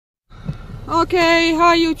Okay,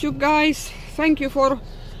 hi YouTube guys, thank you for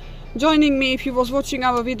joining me if you was watching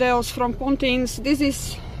our videos from Pontins. This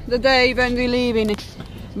is the day when we're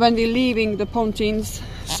leaving the Pontins,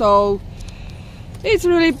 so it's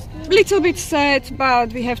really little bit sad,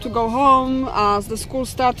 but we have to go home as the school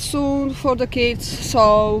starts soon for the kids,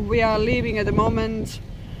 so we are leaving at the moment.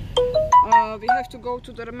 We have to go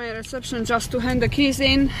to the main reception just to hand the keys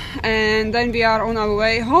in, and then we are on our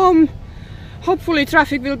way home. Hopefully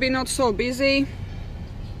traffic will be not so busy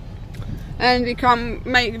and we can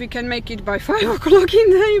make it by 5 o'clock in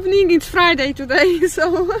the evening. It's Friday today,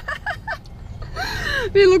 so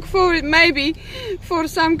we look forward maybe for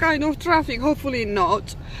some kind of traffic, hopefully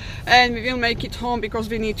not, and we will make it home because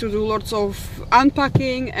we need to do lots of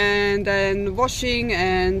unpacking and then washing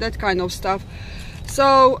and that kind of stuff.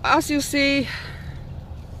 So as you see,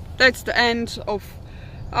 that's the end of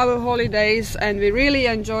our holidays and we really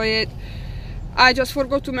enjoy it. I just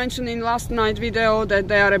forgot to mention in last night's video that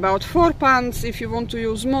they are about 4 pans. If you want to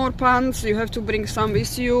use more pans, you have to bring some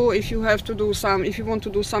with you. If you want to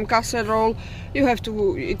do some casserole,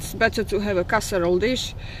 it's better to have a casserole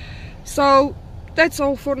dish. So that's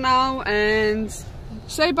all for now, and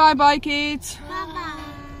say bye bye kids. Bye bye.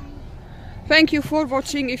 Thank you for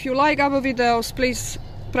watching. If you like our videos, please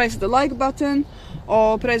press the like button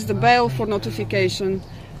or press the bell for notification.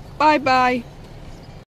 Bye bye.